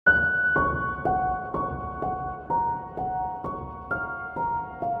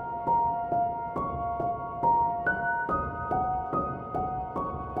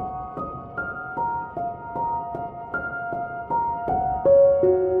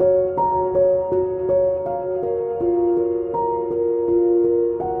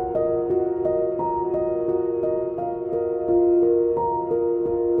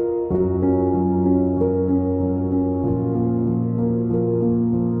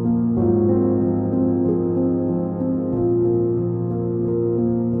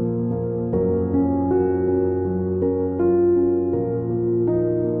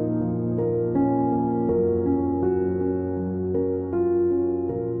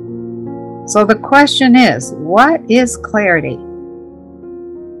So the question is, what is clarity?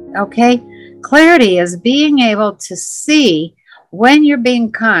 Okay, clarity is being able to see when you're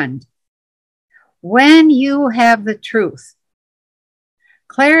being conned, when you have the truth.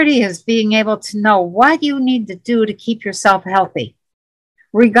 Clarity is being able to know what you need to do to keep yourself healthy,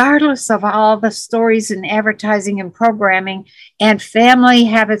 regardless of all the stories and advertising and programming and family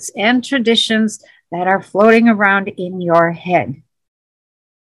habits and traditions that are floating around in your head.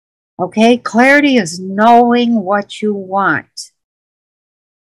 Okay, clarity is knowing what you want.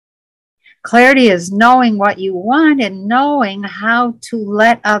 Clarity is knowing what you want and knowing how to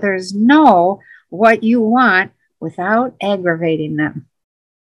let others know what you want without aggravating them.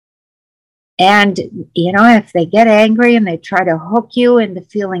 And, if they get angry and they try to hook you into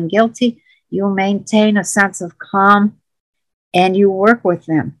feeling guilty, you maintain a sense of calm and you work with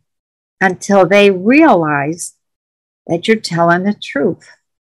them until they realize that you're telling the truth.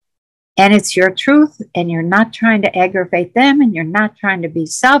 And it's your truth, and you're not trying to aggravate them, and you're not trying to be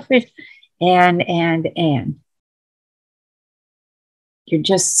selfish, and. You're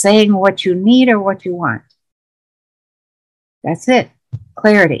just saying what you need or what you want. That's it.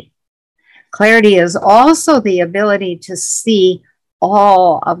 Clarity. Clarity is also the ability to see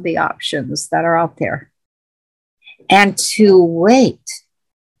all of the options that are out there and to wait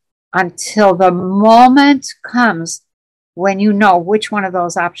until the moment comes when you know which one of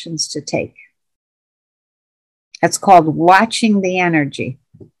those options to take. It's called watching the energy.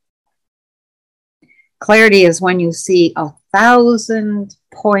 Clarity is when you see 1,000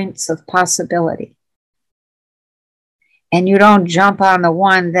 points of possibility. And you don't jump on the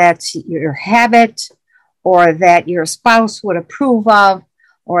one that's your habit or that your spouse would approve of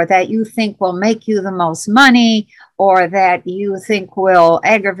or that you think will make you the most money or that you think will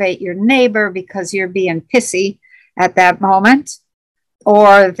aggravate your neighbor because you're being pissy at that moment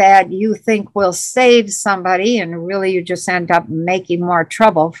or that you think will save somebody and really you just end up making more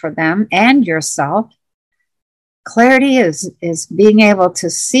trouble for them and yourself. Clarity is being able to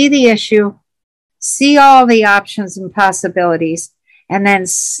see the issue, see all the options and possibilities, and then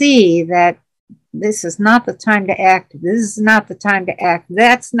see that this is not the time to act. This is not the time to act.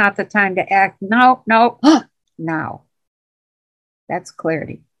 That's not the time to act. No, now. That's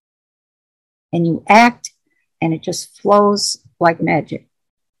clarity. And you act, and it just flows like magic.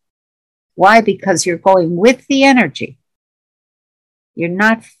 Why? Because you're going with the energy. You're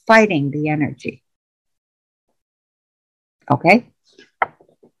not fighting the energy. Okay?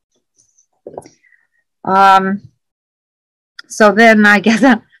 So then I guess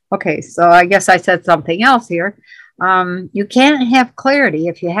I said something else here. You can't have clarity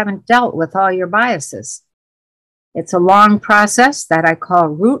if you haven't dealt with all your biases. It's a long process that I call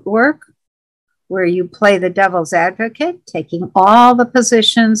root work, where you play the devil's advocate, taking all the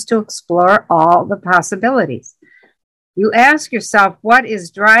positions to explore all the possibilities. You ask yourself, what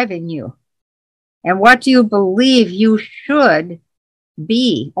is driving you? And what do you believe you should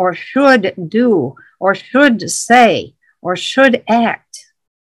be or should do or should say or should act?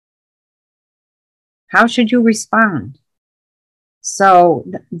 How should you respond? So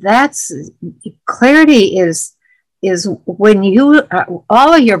that's clarity is when you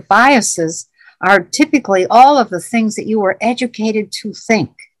all of your biases are typically all of the things that you were educated to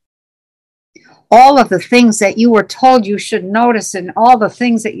think, all of the things that you were told you should notice, and all the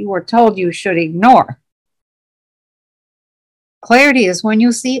things that you were told you should ignore. Clarity is when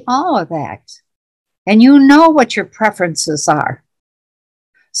you see all of that and you know what your preferences are.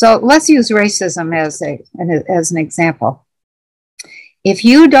 So let's use racism as an example. If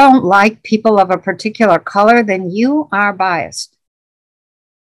you don't like people of a particular color, then you are biased.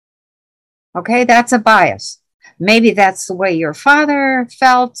 Okay, that's a bias. Maybe that's the way your father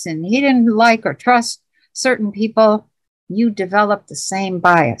felt and he didn't like or trust certain people. You develop the same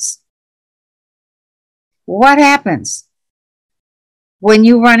bias. What happens when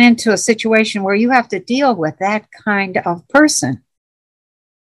you run into a situation where you have to deal with that kind of person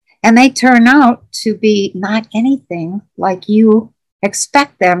and they turn out to be not anything like you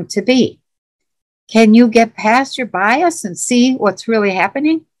expect them to be? Can you get past your bias and see what's really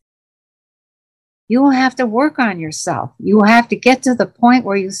happening? You have to work on yourself. You have to get to the point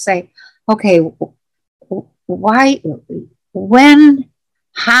where you say, okay, why, when,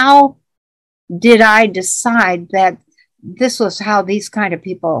 how did I decide that this was how these kind of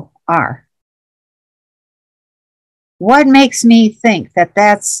people are? What makes me think that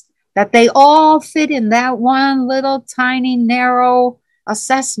they all fit in that one little tiny narrow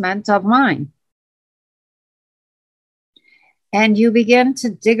assessment of mine? And you begin to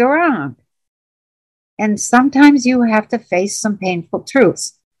dig around. And sometimes you have to face some painful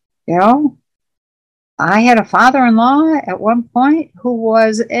truths. You know, I had a father-in-law at one point who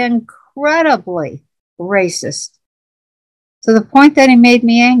was incredibly racist to the point that he made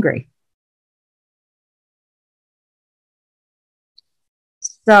me angry.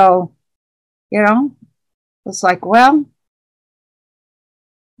 So, you know, it's like, well,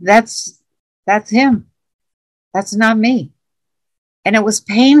 that's that's him. That's not me. And it was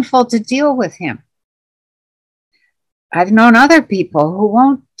painful to deal with him. I've known other people who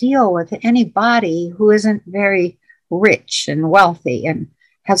won't deal with anybody who isn't very rich and wealthy and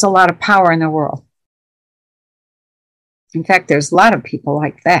has a lot of power in the world. In fact, there's a lot of people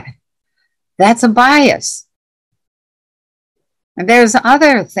like that. That's a bias. And there's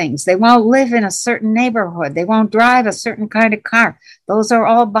other things. They won't live in a certain neighborhood. They won't drive a certain kind of car. Those are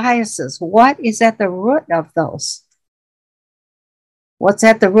all biases. What is at the root of those? What's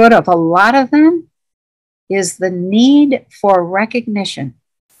at the root of a lot of them is the need for recognition.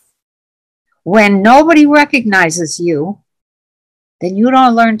 When nobody recognizes you, then you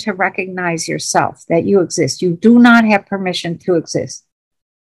don't learn to recognize yourself, that you exist. You do not have permission to exist.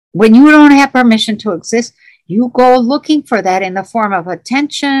 When you don't have permission to exist, you go looking for that in the form of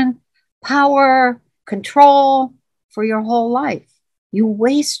attention, power, control for your whole life. You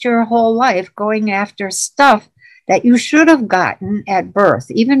waste your whole life going after stuff that you should have gotten at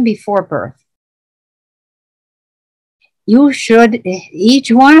birth, even before birth.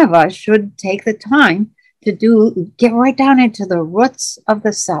 Each one of us should take the time to get right down into the roots of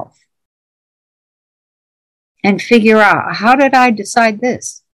the self and figure out, how did I decide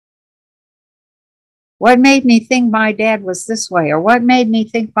this? What made me think my dad was this way? Or what made me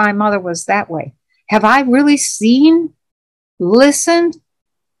think my mother was that way? Have I really seen, listened,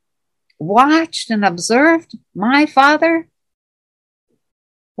 watched, and observed my father?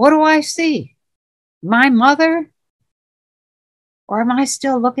 What do I see? My mother? Or am I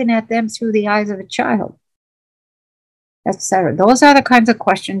still looking at them through the eyes of a child? Etc. Those are the kinds of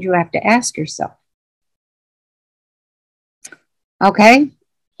questions you have to ask yourself. Okay?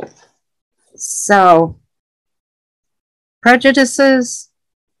 So, prejudices,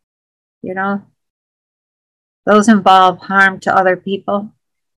 those involve harm to other people.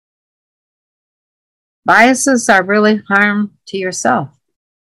 Biases are really harm to yourself.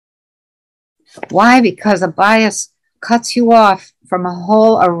 Why? Because a bias cuts you off from a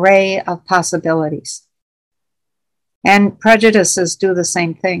whole array of possibilities. And prejudices do the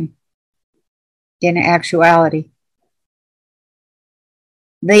same thing in actuality.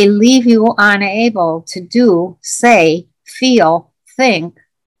 They leave you unable to do, say, feel, think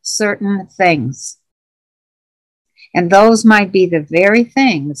certain things. And those might be the very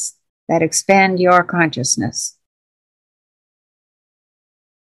things that expand your consciousness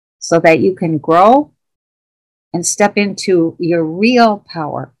so that you can grow and step into your real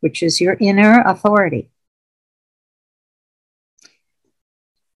power, which is your inner authority.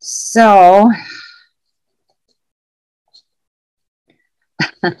 So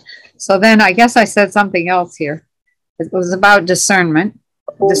then I guess I said something else here. It was about discernment.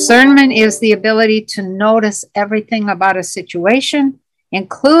 Discernment is the ability to notice everything about a situation,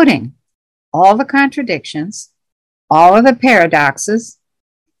 including all the contradictions, all of the paradoxes,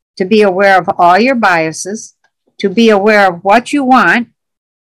 to be aware of all your biases, to be aware of what you want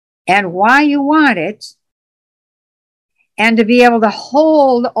and why you want it, and to be able to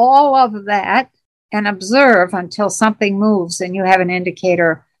hold all of that and observe until something moves and you have an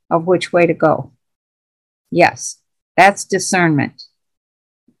indicator of which way to go. Yes, that's discernment.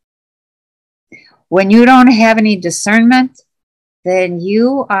 When you don't have any discernment, then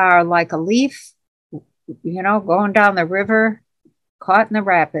you are like a leaf, going down the river, caught in the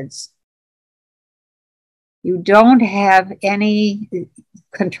rapids. You don't have any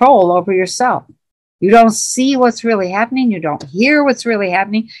control over yourself. You don't see what's really happening. You don't hear what's really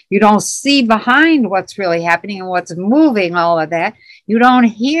happening. You don't see behind what's really happening and what's moving all of that. You don't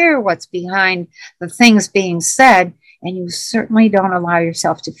hear what's behind the things being said. And you certainly don't allow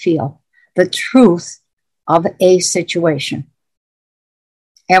yourself to feel the truth of a situation.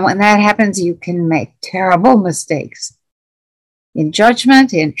 And when that happens, you can make terrible mistakes in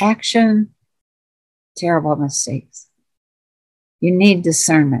judgment, in action, terrible mistakes. You need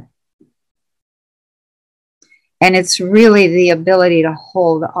discernment. And it's really the ability to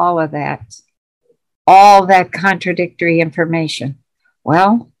hold all that contradictory information.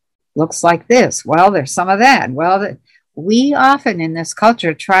 Well, looks like this. Well, there's some of that. Well, we often in this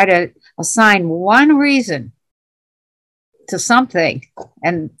culture try to assign one reason to something,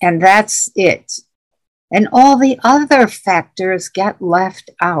 and that's it. And all the other factors get left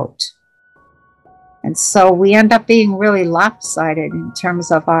out. And so we end up being really lopsided in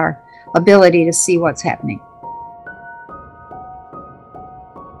terms of our ability to see what's happening.